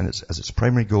profits and as its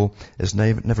primary goal, is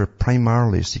never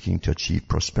primarily seeking to achieve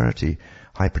prosperity,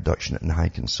 high production and high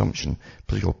consumption,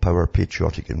 political power,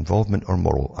 patriotic involvement or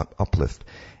moral uplift.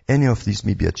 Any of these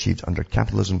may be achieved under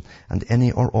capitalism, and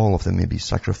any or all of them may be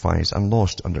sacrificed and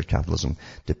lost under capitalism,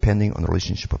 depending on the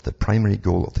relationship of the primary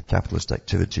goal of the capitalist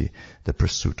activity, the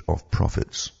pursuit of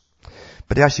profits.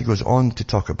 But he actually goes on to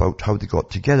talk about how they got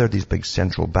together, these big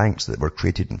central banks that were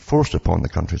created and forced upon the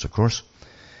countries, of course,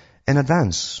 in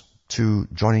advance to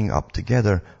joining up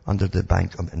together under the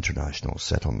Bank of International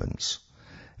Settlements.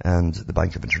 And the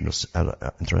Bank of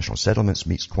International Settlements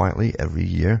meets quietly every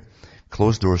year,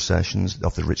 closed-door sessions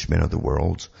of the rich men of the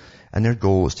world, and their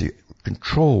goal is to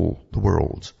control the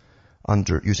world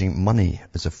under using money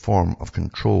as a form of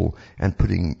control and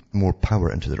putting more power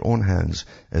into their own hands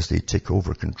as they take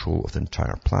over control of the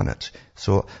entire planet.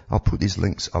 So I'll put these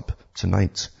links up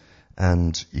tonight,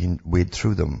 and you can wade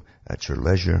through them at your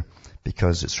leisure,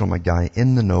 because it's from a guy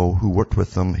in the know who worked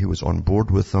with them, he was on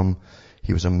board with them,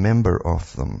 he was a member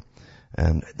of them,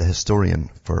 and the historian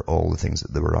for all the things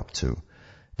that they were up to.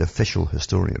 The official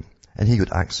historian, and he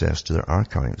got access to their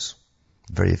archives.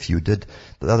 Very few did.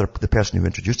 The person who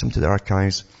introduced him to the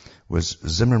archives was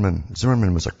Zimmerman.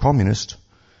 Zimmerman was a communist,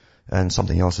 and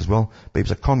something else as well, but he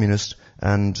was a communist,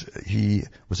 and he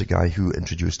was a guy who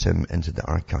introduced him into the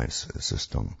archives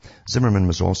system. Zimmerman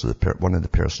was also one of the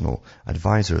personal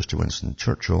advisors to Winston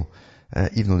Churchill,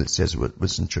 even though it says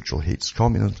Winston Churchill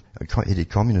hated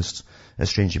communists.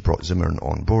 Strangely brought Zimmerman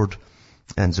on board.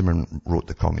 And Zimmerman wrote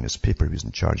the Communist paper. He was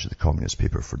in charge of the Communist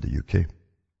paper for the UK.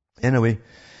 Anyway,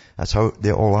 that's how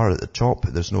they all are at the top.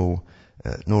 There's no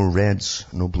reds,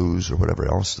 no blues or whatever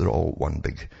else. They're all one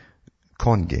big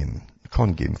con game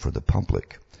for the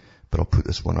public. But I'll put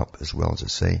this one up as well, as I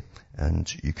say, and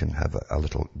you can have a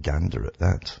little gander at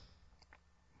that.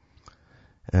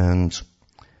 And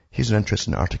here's an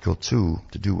interesting article too,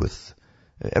 to do with,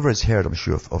 everyone's heard, I'm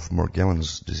sure, of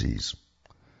Morgellons disease.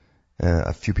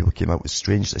 A few people came out with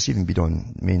it's even been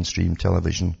on mainstream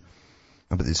television,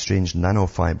 about these strange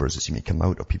nanofibers that seem to come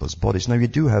out of people's bodies. Now, you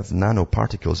do have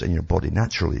nanoparticles in your body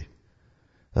naturally.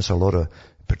 That's a lot of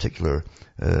particular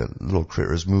little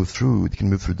critters move through. They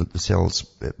can move through the cells,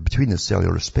 between the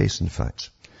cellular space, in fact.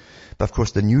 But of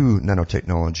course, the new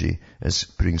nanotechnology is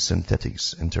putting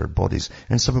synthetics into our bodies.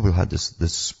 And some people had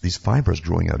these fibers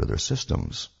growing out of their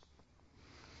systems.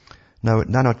 Now,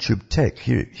 nanotube tech,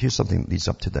 here's something that leads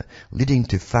up to that, leading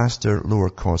to faster,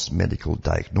 lower-cost medical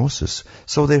diagnosis.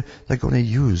 So they're going to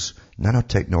use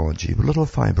nanotechnology with little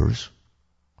fibers,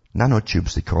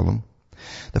 nanotubes they call them.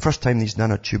 The first time these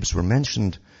nanotubes were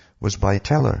mentioned was by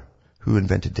Teller, who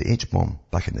invented the H-bomb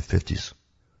back in the 50s.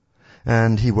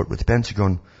 And he worked with the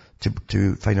Pentagon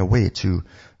to find a way to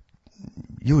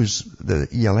use the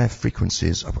ELF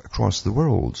frequencies across the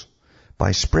world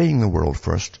by spraying the world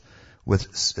first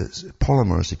with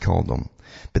polymers, they called them.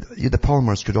 But the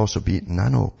polymers could also be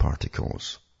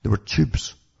nanoparticles. There were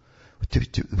tubes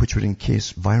which would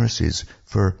encase viruses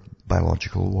for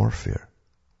biological warfare.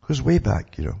 It goes way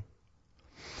back,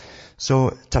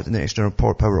 So tapped in the external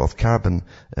power of carbon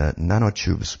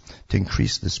nanotubes to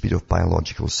increase the speed of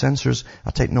biological sensors,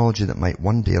 a technology that might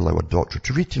one day allow a doctor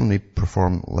to routinely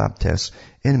perform lab tests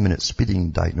in a minute, speeding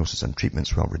diagnosis and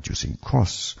treatments while reducing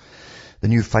costs. The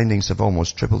new findings have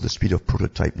almost tripled the speed of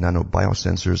prototype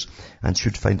nanobiosensors and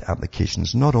should find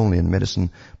applications not only in medicine,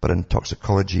 but in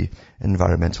toxicology,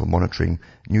 environmental monitoring,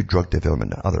 new drug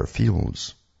development, and other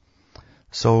fields.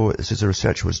 So, this is the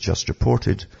research was just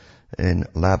reported in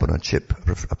Lab on a Chip,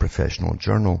 a professional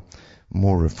journal.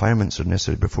 More refinements are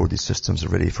necessary before these systems are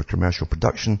ready for commercial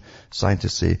production,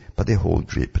 scientists say, but they hold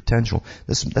great potential.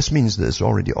 This means that it's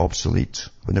already obsolete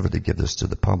whenever they give this to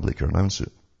the public or announce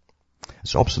it.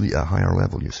 It's obsolete at a higher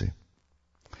level, you see.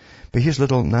 But here's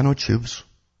little nanotubes,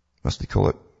 as they call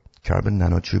it, carbon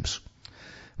nanotubes,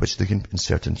 which they can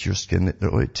insert into your skin. They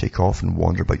really take off and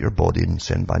wander about your body and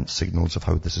send back signals of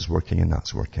how this is working and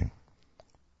that's working.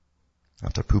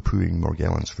 After poo-pooing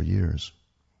Morgellons for years.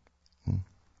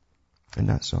 And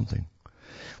that's something.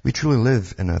 We truly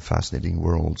live in a fascinating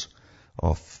world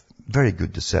of very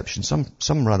good deception.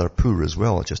 Some rather poor as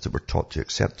well, just that we're taught to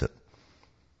accept it.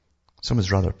 Some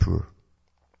is rather poor.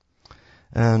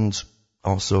 And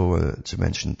also to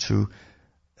mention too,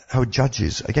 how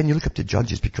judges, again you look up to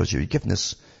judges because you're given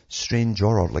this strange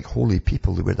aura, like holy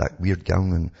people who wear that weird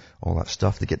gown and all that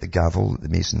stuff. They get the gavel that the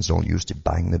Masons all use to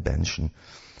bang the bench and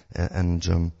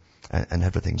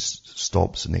everything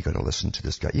stops and they got to listen to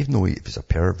this guy, even though if he's a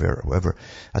pervert or whatever.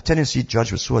 A Tennessee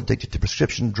judge was so addicted to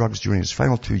prescription drugs during his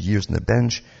final 2 years on the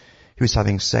bench, he was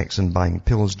having sex and buying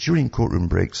pills during courtroom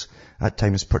breaks, at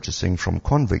times purchasing from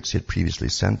convicts he had previously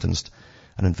sentenced.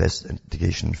 An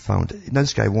investigation found. Now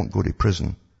this guy won't go to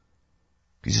prison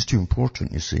because he's too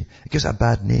important, you see. It gives it a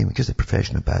bad name. It gives the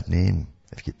profession a bad name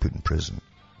if you get put in prison.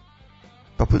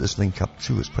 But I'll put this link up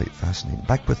too. It's quite fascinating.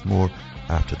 Back with more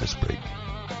after this break.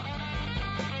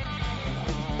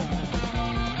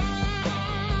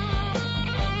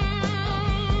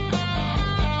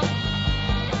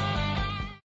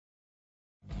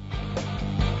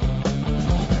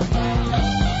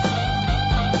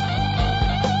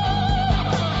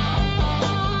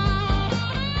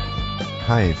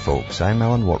 Hi folks, I'm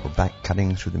Alan Watt. We're back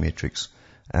cutting through the matrix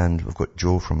and we've got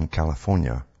Joe from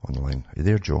California on the line. Are you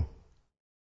there, Joe?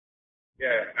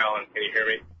 Yeah, Alan, can you hear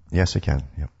me? Yes, I can,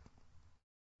 yeah.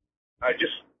 I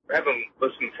just haven't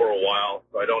listened for a while,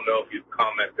 so I don't know if you've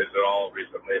commented at all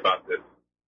recently about this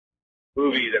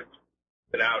movie that's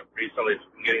been out recently. It's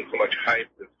been getting so much hype,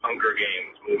 this Hunger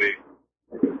Games movie.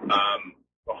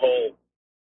 The whole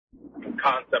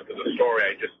concept of the story,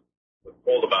 I just was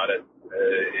told about it.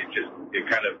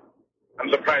 I'm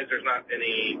surprised there's not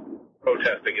any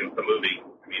protest against the movie.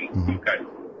 I mean, you've got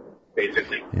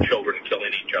basically children killing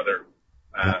each other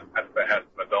at the behest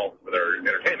of adults for their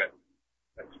entertainment.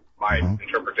 That's my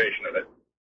interpretation of it.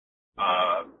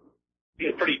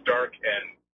 It's pretty dark,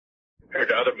 and compared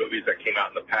to other movies that came out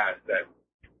in the past that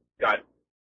got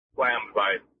slammed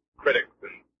by critics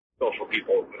and social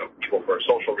people, people for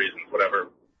social reasons, whatever,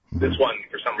 this one,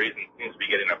 for some reason, seems to be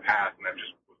getting a pass, and I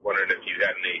just was wondering if you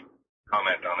had any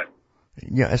comment on it.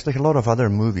 Yeah, it's like a lot of other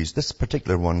movies. This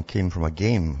particular one came from a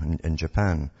game in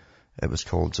Japan. It was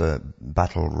called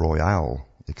Battle Royale,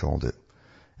 they called it.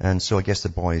 And so I guess the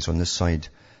boys on this side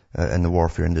in the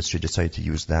warfare industry decided to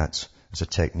use that as a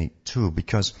technique too,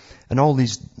 because in all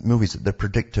these movies, they're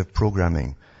predictive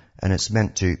programming, and it's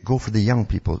meant to go for the young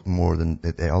people more than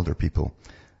the elder people.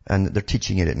 And they're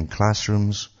teaching it in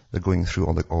classrooms. They're going through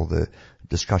all the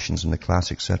discussions in the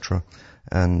class, etc.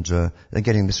 And they're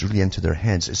getting this really into their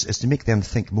heads. It's to make them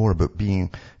think more about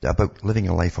living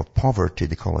a life of poverty,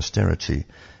 they call austerity,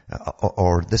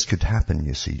 or this could happen,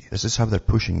 you see. This is how they're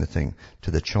pushing the thing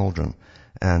to the children.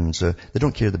 And they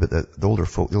don't care about the older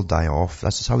folk. They'll die off.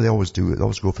 That's just how they always do it. They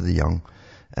always go for the young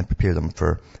and prepare them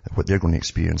for what they're going to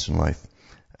experience in life.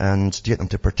 And to get them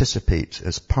to participate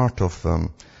as part of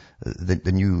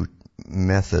the new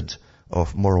method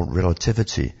of moral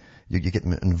relativity. You get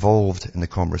them involved in the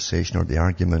conversation or the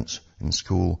argument in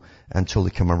school until they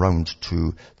come around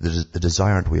to the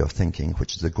desired way of thinking,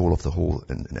 which is the goal of the whole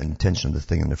intention of the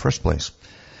thing in the first place.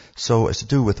 So it's to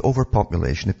do with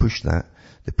overpopulation. They push that.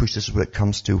 They push this is what it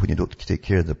comes to when you don't take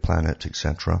care of the planet,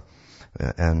 etc.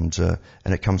 And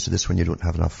it comes to this when you don't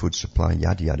have enough food supply,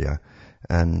 yada, yada, yada.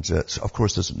 And so of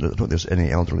course, I don't think there's any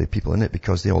elderly people in it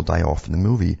because they all die off in the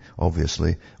movie,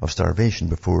 obviously, of starvation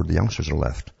before the youngsters are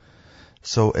left.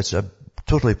 So it's a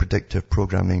totally predictive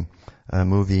programming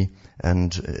movie,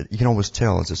 and you can always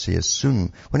tell, as I say, as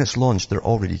soon when it's launched, they're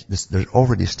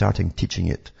already starting teaching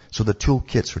it. So the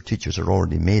toolkits for teachers are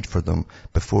already made for them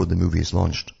before the movie is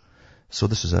launched. So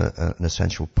this is an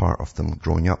essential part of them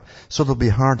growing up. So they'll be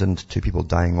hardened to people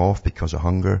dying off because of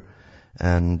hunger.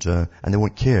 and they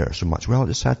won't care so much. Well, it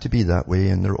just had to be that way,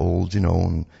 and they're old,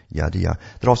 and yada yada.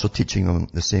 They're also teaching them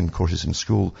the same courses in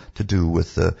school to do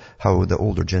with how the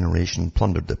older generation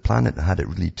plundered the planet and had it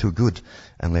really too good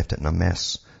and left it in a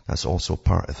mess. That's also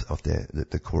part of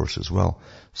the course as well.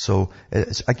 So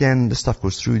again, this stuff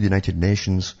goes through the United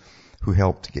Nations, who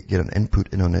helped get an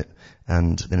input in on it,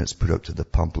 and then it's put out to the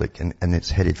public, and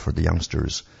it's headed for the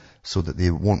youngsters, so that they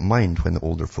won't mind when the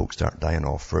older folks start dying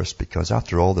off first, because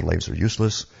after all, their lives are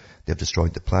useless, they've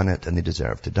destroyed the planet, and they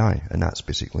deserve to die. And that's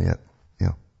basically it.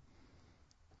 Yeah.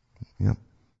 Yeah.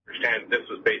 I understand this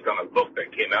was based on a book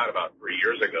that came out about 3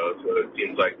 years ago, so it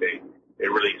seems like they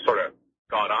really sort of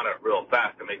got on it real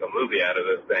fast to make a movie out of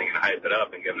this thing and hype it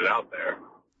up and get it out there.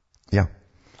 Yeah.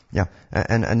 Yeah,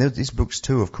 and these books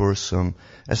too, of course,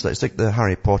 it's like the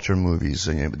Harry Potter movies.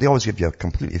 But they always give you a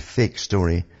completely fake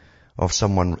story of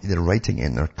someone either writing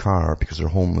in their car because they're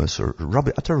homeless or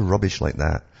utter rubbish like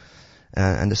that.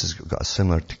 And this has got a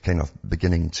similar kind of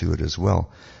beginning to it as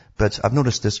well. But I've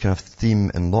noticed this kind of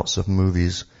theme in lots of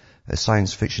movies,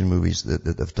 science fiction movies that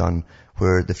they've done,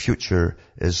 where the future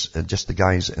is just the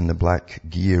guys in the black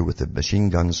gear with the machine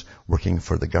guns working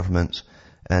for the government,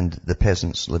 and the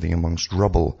peasants living amongst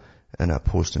rubble in a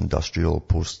post-industrial,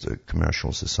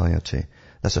 post-commercial society.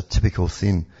 That's a typical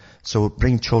theme. So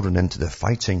bring children into the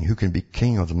fighting, who can be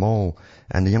king of them all,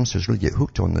 and the youngsters really get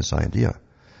hooked on this idea.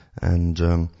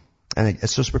 And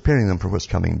it's just preparing them for what's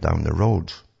coming down the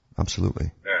road.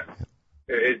 Absolutely. Yeah.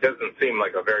 It doesn't seem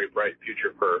like a very bright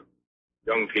future for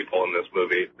young people in this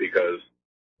movie, because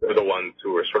they're the ones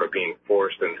who are sort of being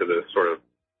forced into this sort of,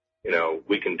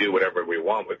 we can do whatever we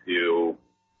want with you,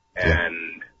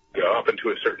 and up into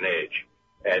a certain age.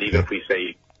 And even if we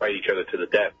say fight each other to the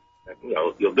death,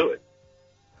 you'll do it.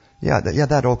 Yeah,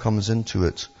 that all comes into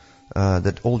it.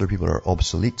 That older people are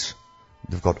obsolete.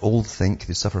 They've got old think.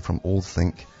 They suffer from old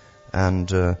think, and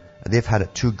they've had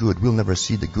it too good. We'll never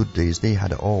see the good days. They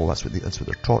had it all. That's what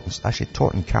they're taught. It's actually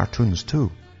taught in cartoons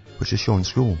too, which is shown in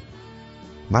school.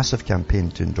 Massive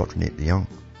campaign to indoctrinate the young.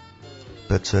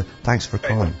 But thanks for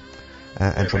calling.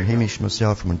 And from Hamish and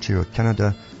myself from Ontario,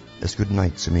 Canada, it's good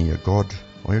night to me. Your God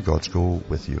or your gods go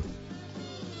with you.